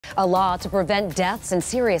A law to prevent deaths and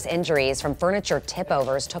serious injuries from furniture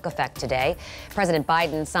tip-overs took effect today. President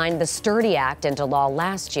Biden signed the Sturdy Act into law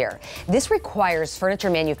last year. This requires furniture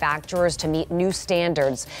manufacturers to meet new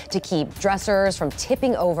standards to keep dressers from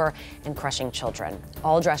tipping over and crushing children.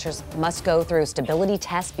 All dressers must go through stability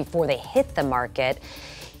tests before they hit the market.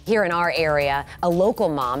 Here in our area, a local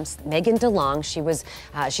mom, Megan DeLong,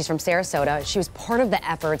 she's from Sarasota. She was part of the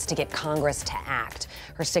efforts to get Congress to act.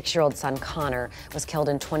 Her 6-year-old son, Connor, was killed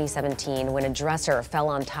in 2017 when a dresser fell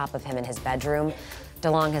on top of him in his bedroom.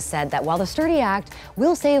 DeLong has said that while the Sturdy Act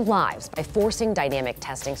will save lives by forcing dynamic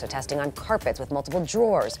testing, so testing on carpets with multiple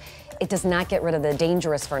drawers, it does not get rid of the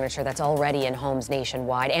dangerous furniture that's already in homes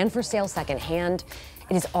nationwide and for sale secondhand.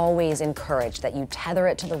 It is always encouraged that you tether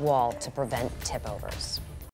it to the wall to prevent tip-overs.